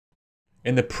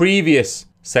In the previous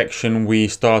section, we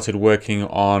started working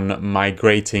on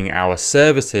migrating our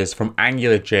services from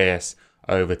AngularJS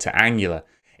over to Angular.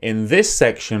 In this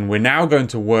section, we're now going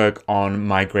to work on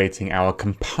migrating our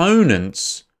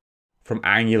components from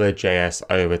AngularJS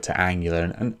over to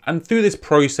Angular. And through this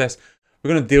process, we're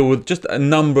going to deal with just a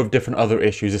number of different other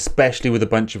issues, especially with a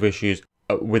bunch of issues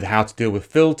with how to deal with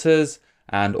filters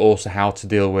and also how to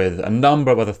deal with a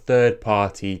number of other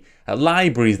third-party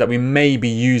libraries that we may be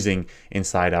using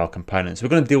inside our components. We're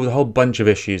going to deal with a whole bunch of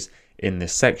issues in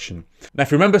this section. Now,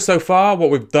 if you remember so far,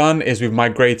 what we've done is we've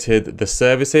migrated the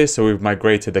services. So we've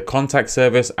migrated the contact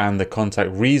service and the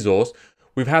contact resource.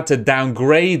 We've had to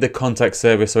downgrade the contact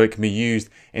service so it can be used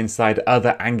inside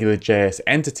other AngularJS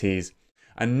entities.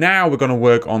 And now we're going to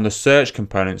work on the search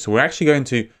component. So we're actually going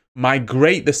to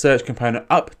migrate the search component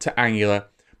up to Angular.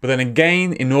 But then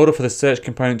again, in order for the search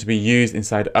component to be used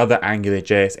inside other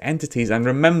AngularJS entities, and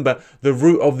remember, the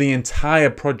root of the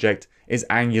entire project is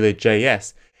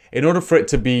AngularJS. In order for it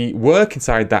to work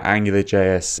inside that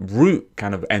AngularJS root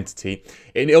kind of entity,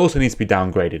 it also needs to be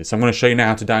downgraded. So I'm going to show you now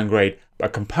how to downgrade a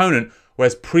component,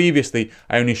 whereas previously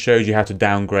I only showed you how to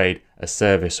downgrade a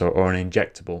service or an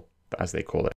injectable, as they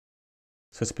call it.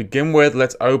 So to begin with,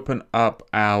 let's open up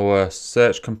our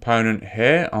search component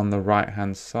here on the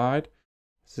right-hand side.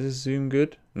 Is this zoom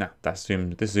good? No, this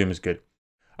zoom is good.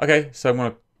 Okay, so I'm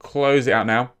going to close it out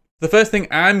now. The first thing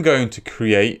I'm going to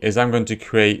create is I'm going to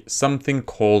create something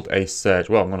called a search.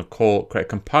 Well, I'm going to create a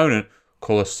component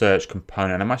called a search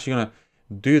component. And I'm actually going to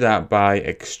do that by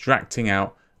extracting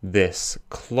out this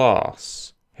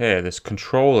class here, this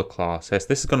controller class. Yes,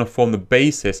 this is going to form the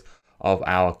basis of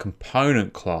our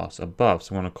component class above.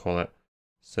 So I'm going to call it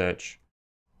search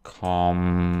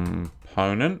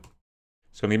component.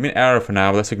 It's going to give me an error for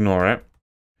now, but let's ignore it.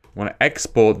 I want to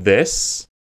export this,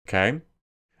 okay?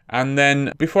 And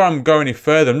then before I'm going any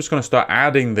further, I'm just going to start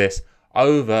adding this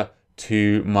over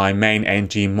to my main ng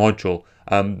module.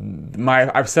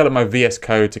 I've set up my VS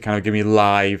Code to kind of give me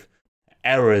live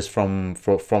errors for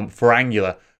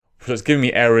Angular. So it's giving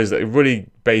me errors that are really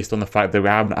based on the fact that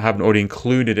I haven't already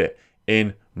included it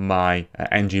in my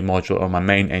ng module or my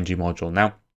main ng module.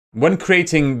 Now, when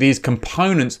creating these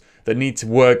components that need to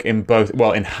work in both,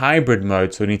 well, in hybrid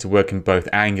mode, so we need to work in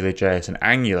both AngularJS and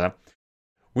Angular,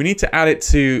 we need to add it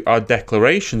to our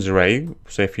declarations array.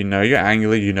 So if you know your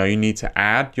Angular, you know you need to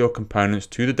add your components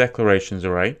to the declarations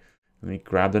array. Let me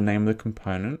grab the name of the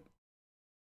component.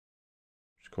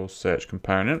 It's called search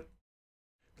component.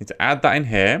 Need to add that in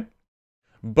here.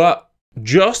 But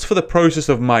just for the process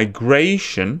of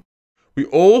migration, we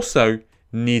also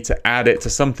need to add it to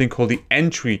something called the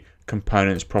entry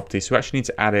components property. So we actually need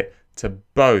to add it to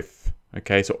both.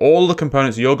 Okay, so all the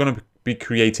components you're going to be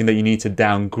creating that you need to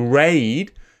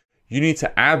downgrade, you need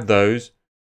to add those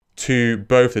to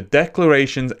both the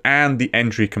declarations and the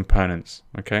entry components.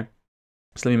 Okay,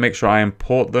 so let me make sure I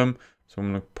import them. So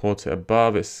I'm going to import it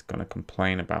above. It's going to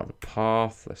complain about the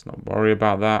path. Let's not worry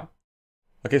about that.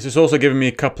 Okay, so it's also giving me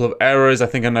a couple of errors. I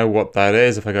think I know what that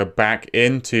is. If I go back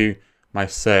into my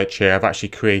search here, I've actually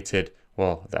created,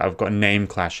 well, I've got a name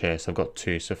clash here, so I've got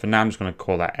two. So for now, I'm just going to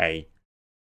call that A.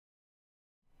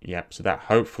 Yep, so that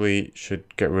hopefully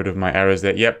should get rid of my errors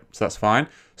there. Yep, so that's fine.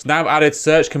 So now I've added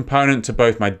search component to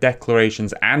both my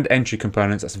declarations and entry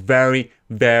components. That's very,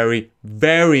 very,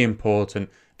 very important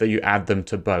that you add them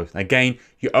to both. Again,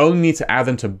 you only need to add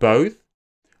them to both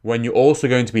when you're also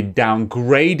going to be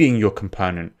downgrading your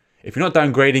component. If you're not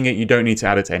downgrading it, you don't need to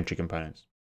add it to entry components.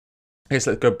 Okay,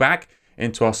 so let's go back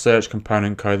into our search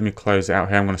component code. Let me close it out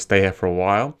here. I'm going to stay here for a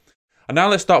while. And now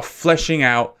let's start fleshing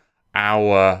out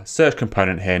our search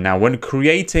component here. Now, when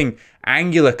creating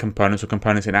Angular components or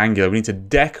components in Angular, we need to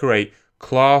decorate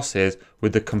classes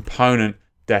with the component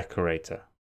decorator.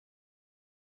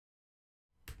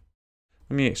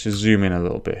 Let me actually zoom in a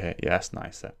little bit here. Yeah, that's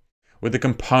nicer. With the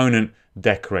component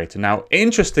decorator. Now,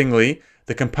 interestingly,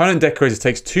 the component decorator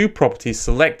takes two properties,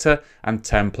 selector and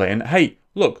template. And hey,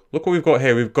 look what we've got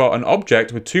here. We've got an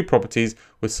object with two properties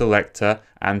with selector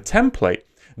and template.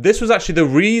 This was actually the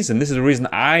reason, this is the reason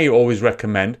I always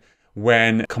recommend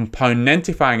when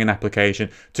componentifying an application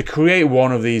to create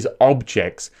one of these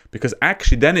objects, because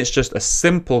actually then it's just a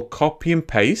simple copy and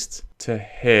paste to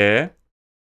here,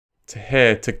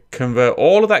 to convert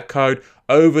all of that code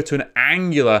over to an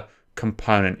Angular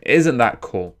component. Isn't that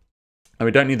cool? And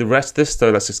we don't need the rest of this,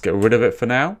 so let's just get rid of it for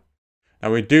now.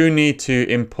 Now we do need to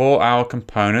import our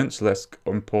component, so let's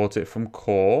import it from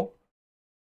core.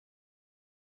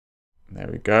 There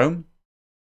we go.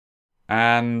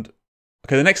 And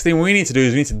okay, the next thing we need to do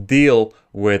is we need to deal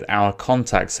with our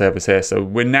contact service here. So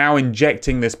we're now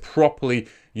injecting this properly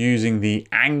using the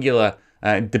Angular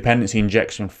dependency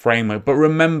injection framework. But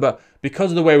remember,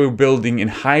 because of the way we're building in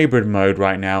hybrid mode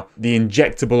right now, the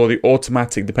injectable or the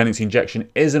automatic dependency injection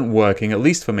isn't working, at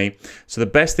least for me. So the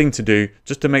best thing to do,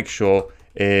 just to make sure,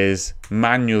 is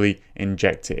manually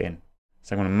inject it in.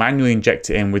 So I'm going to manually inject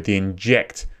it in with the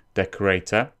inject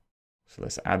decorator. So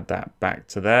let's add that back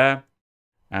to there.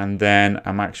 And then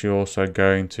I'm actually also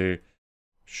going to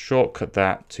shortcut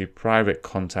that to private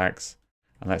contacts.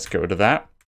 And let's get rid of that.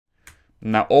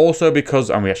 Now also because,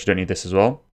 and we actually don't need this as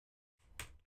well.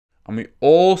 And we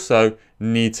also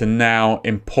need to now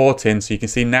import in. So you can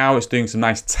see now it's doing some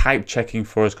nice type checking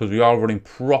for us because we are running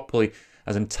properly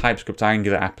as in TypeScript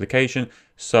Angular application.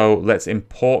 So let's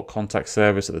import contact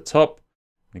service at the top.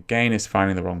 Again, it's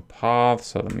finding the wrong path.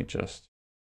 So let me just,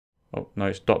 oh no,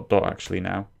 it's ... actually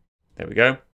now. There we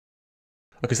go.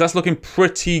 Okay, so that's looking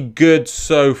pretty good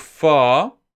so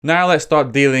far. Now let's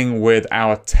start dealing with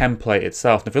our template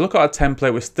itself. Now, if we look at our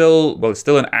template, we're still, well, it's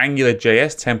still an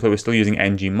AngularJS template. We're still using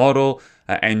ng model,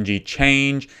 ng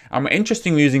change, and we're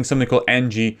interestingly using something called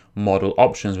ng model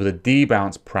options with a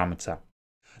debounce parameter.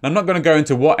 Now, I'm not going to go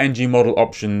into what ng model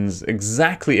options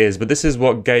exactly is, but this is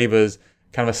what gave us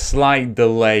kind of a slight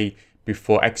delay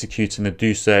before executing the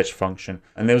do search function.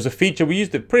 And there was a feature, we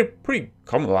used it pretty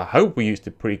commonly. I hope we used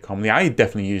it pretty commonly. I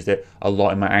definitely used it a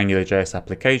lot in my AngularJS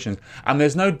applications. And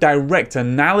there's no direct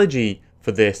analogy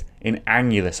for this in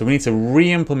Angular. So we need to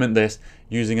re-implement this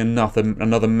using another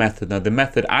method. Now the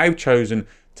method I've chosen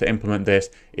to implement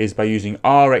this is by using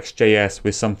RxJS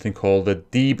with something called the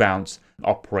debounce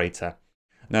operator.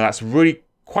 Now that's really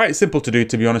quite simple to do,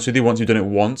 to be honest with you, once you've done it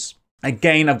once.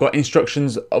 Again, I've got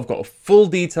instructions, I've got full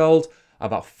details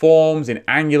about forms in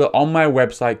Angular on my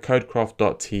website,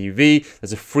 codecraft.tv.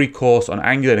 There's a free course on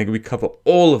Angular and we cover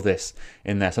all of this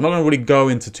in there. So I'm not going to really go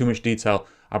into too much detail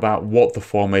about what the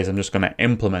form is. I'm just going to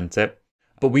implement it.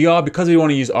 But we are, because we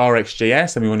want to use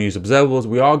RxJS and we want to use observables,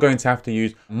 we are going to have to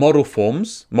use model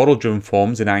forms, model-driven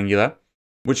forms in Angular,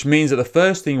 which means that the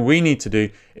first thing we need to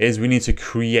do is we need to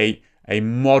create a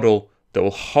model that will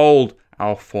hold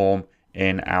our form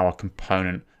in our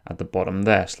component at the bottom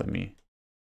there. So let me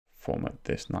format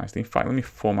this nicely. In fact, let me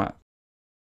format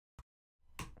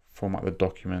the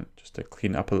document just to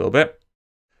clean it up a little bit.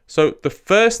 So the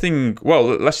first thing, well,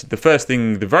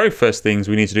 the very first things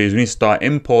we need to do is we need to start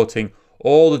importing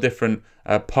all the different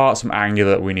parts from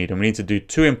Angular that we need. And we need to do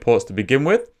 2 imports to begin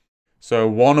with. So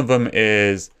one of them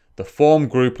is the form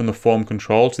group and the form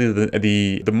control. So these are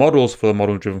the models for the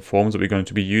model-driven forms that we're going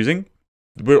to be using.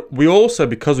 We also,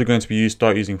 because we're going to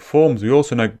start using forms, we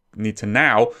also need to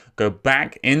now go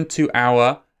back into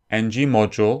our ng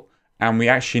module, and we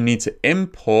actually need to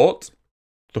import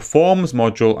the forms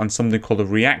module and something called the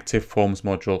reactive forms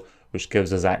module, which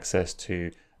gives us access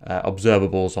to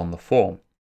observables on the form.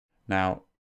 Now,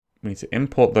 we need to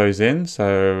import those in,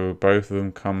 so both of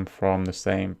them come from the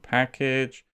same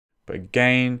package. But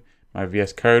again, my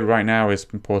VS Code right now is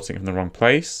importing from the wrong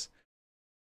place.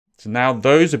 So now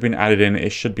those have been added in,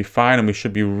 it should be fine and we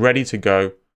should be ready to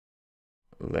go.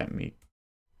 Let me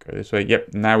go this way.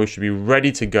 Yep, now we should be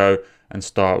ready to go and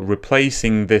start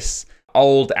replacing this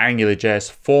old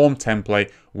AngularJS form template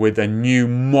with a new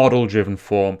model-driven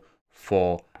form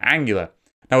for Angular.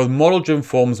 Now with model-driven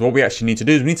forms, what we actually need to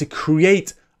do is we need to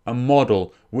create a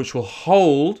model which will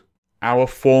hold our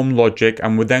form logic,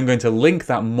 and we're then going to link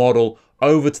that model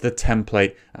over to the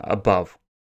template above.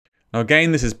 Now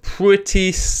again, this is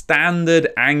pretty standard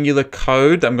Angular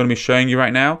code that I'm going to be showing you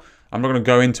right now. I'm not going to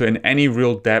go into it in any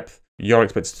real depth. You're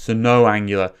expected to know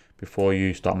Angular before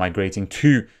you start migrating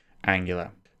to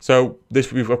Angular. So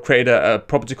we've created a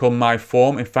property called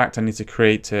myForm. In fact, I need to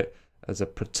create it as a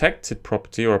protected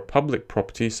property or a public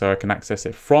property so I can access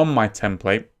it from my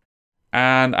template.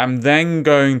 And I'm then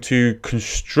going to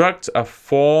construct a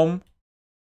form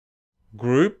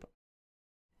group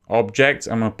object.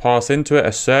 I'm going to pass into it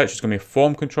a search. It's going to be a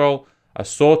form control, a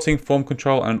sorting form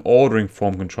control, and an ordering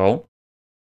form control.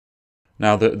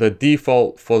 Now the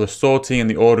default for the sorting and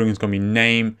the ordering is going to be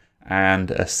name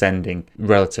and ascending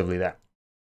relatively there.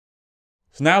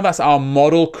 So now that's our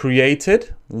model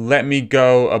created. Let me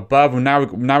go above. And now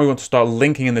we want to start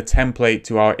linking in the template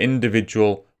to our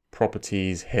individual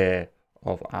properties here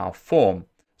of our form.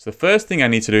 So the first thing I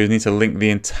need to do is need to link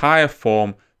the entire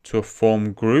form to a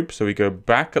form group. So we go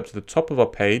back up to the top of our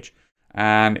page,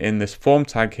 and in this form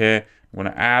tag here, I'm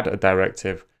going to add a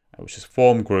directive, which is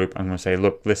form group. I'm going to say,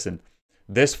 look, listen,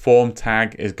 this form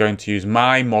tag is going to use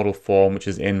my model form, which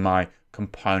is in my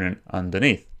component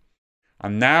underneath.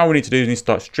 And now what we need to do is we need to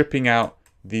start stripping out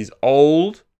these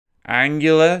old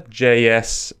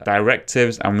AngularJS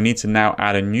directives, and we need to now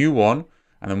add a new one.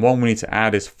 And then one we need to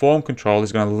add is form control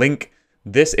is going to link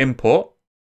this import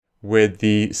with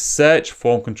the search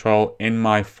form control in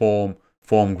my form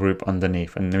group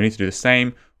underneath. And we need to do the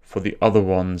same for the other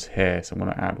ones here. So I'm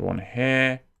going to add one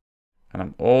here, and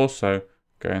I'm also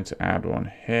going to add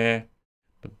one here.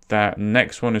 But that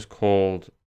next one is called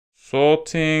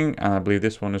sorting, and I believe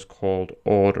this one is called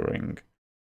ordering.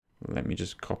 Let me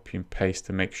just copy and paste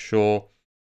to make sure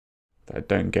that I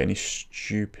don't get any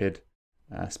stupid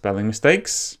spelling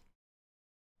mistakes.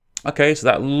 Okay, so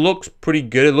that looks pretty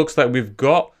good. It looks like we've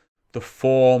got the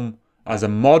form as a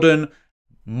modern,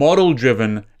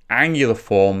 model-driven Angular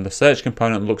form. The search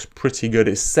component looks pretty good.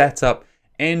 It's set up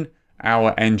in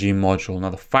our ng module. Now,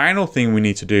 the final thing we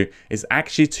need to do is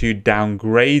actually to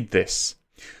downgrade this.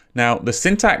 Now, the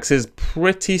syntax is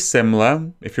pretty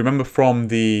similar. If you remember from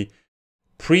the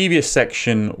previous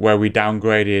section where we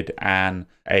downgraded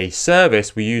a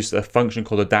service, we used a function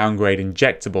called a downgrade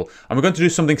injectable. And we're going to do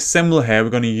something similar here. We're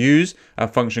going to use a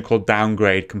function called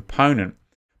downgrade component.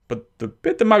 But the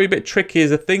bit that might be a bit tricky is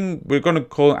the thing we're going to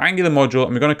call an Angular module,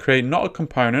 and we're going to create not a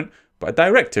component, but a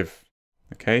directive.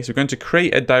 Okay, so we're going to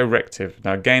create a directive.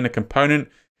 Now, again, a component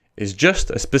is just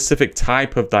a specific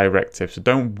type of directive, so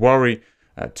don't worry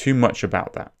too much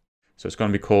about that. So it's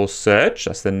going to be called search.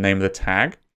 That's the name of the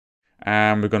tag.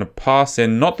 And we're going to pass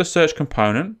in not the search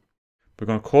component. We're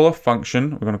going to call a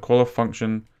function. We're going to call a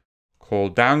function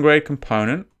called downgrade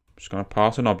component. I'm just going to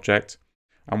pass an object.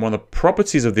 And one of the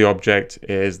properties of the object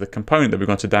is the component that we're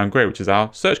going to downgrade, which is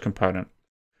our search component.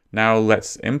 Now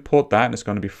let's import that, and it's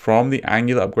going to be from the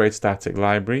Angular upgrade static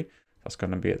library. That's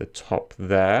going to be at the top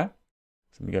there.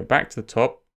 So let me go back to the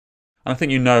top. And I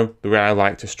think you know the way I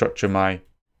like to structure my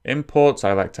imports.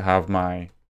 I like to have my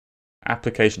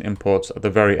application imports at the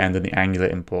very end and the Angular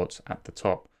imports at the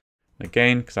top. And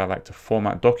again, because I like to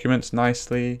format documents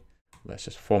nicely, let's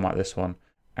just format this one.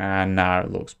 And now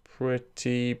it looks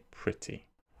pretty.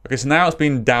 Okay, so now it's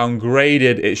been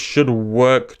downgraded. It should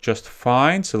work just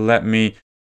fine. So let me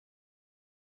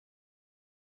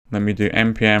do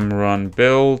npm run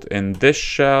build in this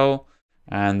shell.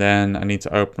 And then I need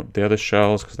to open up the other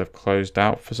shells because they've closed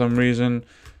out for some reason.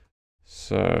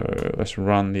 So let's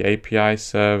run the API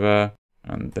server,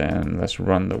 and then let's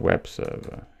run the web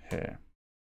server here.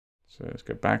 So let's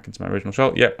go back into my original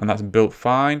shell. Yep, and that's built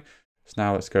fine. So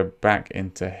now let's go back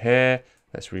into here.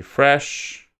 Let's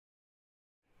refresh.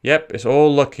 Yep, it's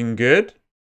all looking good.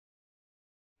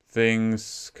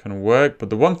 Things can work, but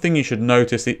the one thing you should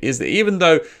notice is that even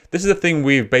though this is the thing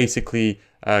we've basically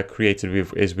created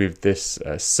with this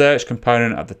search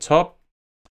component at the top,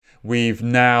 we've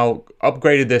now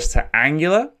upgraded this to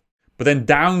Angular, but then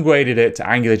downgraded it to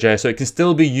AngularJS, so it can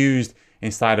still be used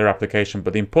inside our application.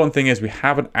 But the important thing is we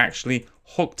haven't actually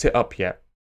hooked it up yet.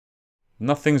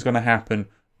 Nothing's going to happen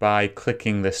by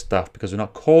clicking this stuff because we're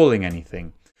not calling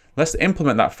anything. Let's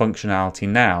implement that functionality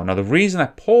now. Now, the reason I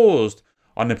paused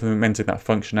on implementing that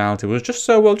functionality was just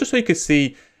so you could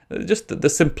see just the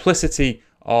simplicity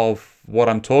of what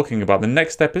I'm talking about. The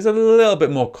next step is a little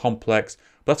bit more complex,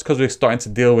 but that's because we're starting to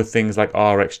deal with things like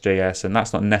RxJS, and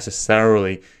that's not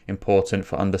necessarily important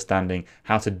for understanding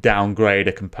how to downgrade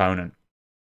a component.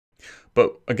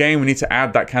 But again, we need to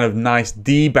add that kind of nice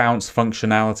debounce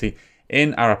functionality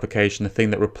in our application, the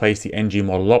thing that replaced the ng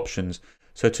model options.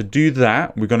 So to do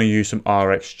that, we're going to use some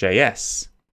RxJS.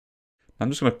 I'm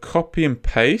just going to copy and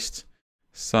paste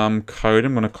some code.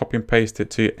 I'm going to copy and paste it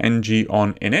to ng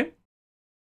on init.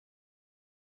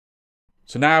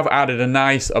 So now I've added a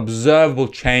nice observable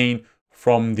chain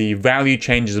from the value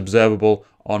changes observable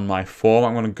on my form.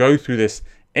 I'm going to go through this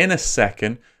in a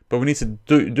second, but we need to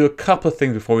do a couple of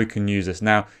things before we can use this.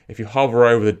 Now, if you hover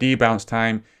over the debounce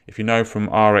time, if you know from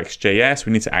RxJS,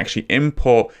 we need to actually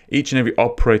import each and every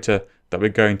operator that we're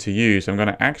going to use. I'm going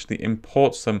to actually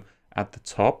import some at the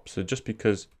top. So just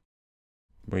because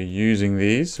we're using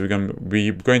these, so we're going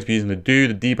to be using the do,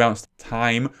 the debounce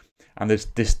time, and this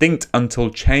distinct until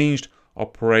changed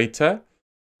operator.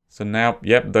 So now,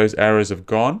 yep, those errors have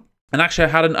gone. And actually I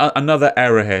had another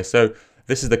error here. So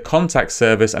this is the contact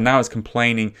service, and now it's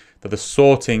complaining that the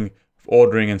sorting,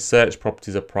 ordering, and search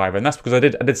properties are private. And that's because I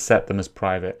did set them as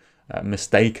private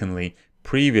mistakenly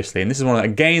previously. And this is one of,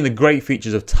 again, the great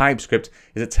features of TypeScript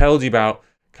is it tells you about,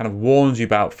 kind of warns you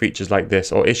about features like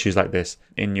this or issues like this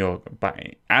in your,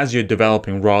 as you're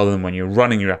developing rather than when you're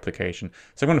running your application.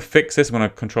 So I'm going to fix this. I'm going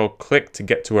to control click to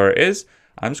get to where it is.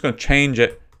 I'm just going to change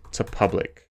it to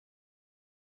public.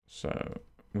 So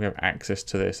we have access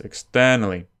to this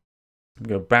externally.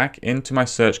 Go back into my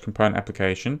search component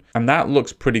application, and that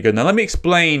looks pretty good. Now let me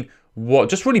explain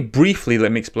just really briefly,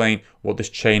 let me explain what this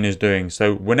chain is doing.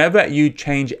 So whenever you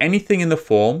change anything in the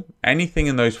form, anything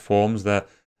in those forms, the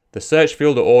search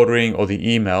field, the ordering, or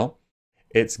the email,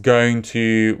 it's going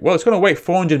to wait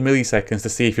 400 milliseconds to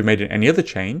see if you made any other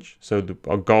change. So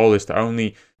our goal is to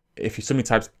only, if somebody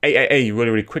types AAA really,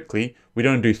 really quickly, we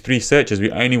don't do 3 searches.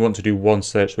 We only want to do 1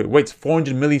 search. So it waits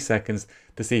 400 milliseconds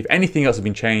to see if anything else has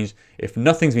been changed. If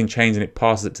nothing's been changed, then it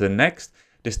passes it to the next.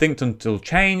 Distinct until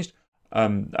changed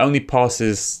only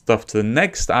passes stuff to the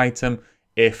next item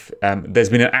if there's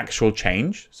been an actual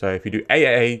change. So if you do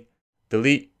AAA,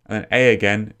 delete, and then A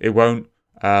again, it won't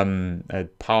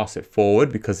pass it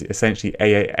forward, because essentially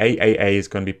AAA is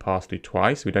going to be passed through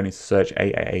twice. We don't need to search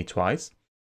AAA twice.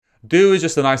 Do is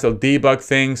just a nice little debug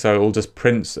thing, so it'll just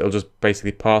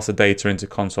basically pass the data into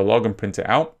console log and print it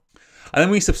out. And then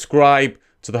we subscribe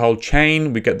to the whole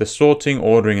chain. We get the sorting,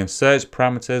 ordering, and search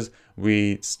parameters.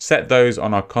 We set those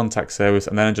on our contact service,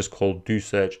 and then just call do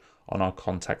search on our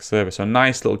contact service. So a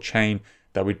nice little chain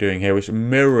that we're doing here, which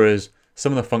mirrors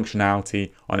some of the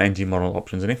functionality on ng model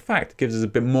options, and in fact gives us a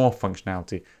bit more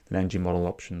functionality than ng model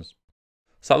options.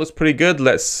 So that looks pretty good.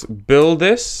 Let's build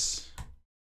this.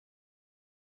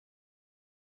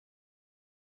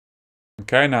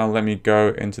 Okay, now let me go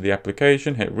into the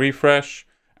application, hit refresh,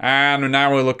 and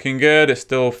now we're looking good. It's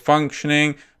still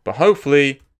functioning, but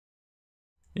hopefully,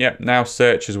 yeah, now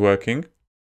search is working,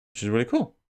 which is really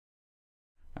cool.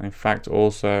 And in fact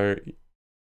also,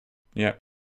 yeah,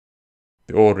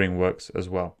 the ordering works as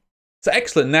well. So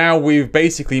excellent. Now we've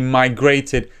basically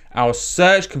migrated our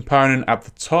search component at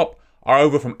the top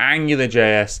over from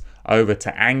AngularJS over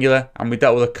to Angular, and we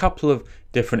dealt with a couple of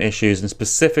different issues, and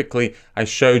specifically I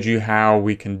showed you how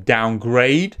we can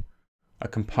downgrade a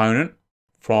component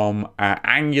from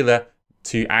Angular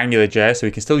to AngularJS, so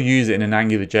we can still use it in an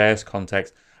AngularJS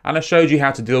context, and I showed you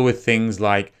how to deal with things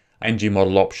like ng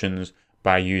model options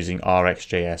by using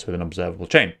RxJS with an observable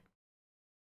chain.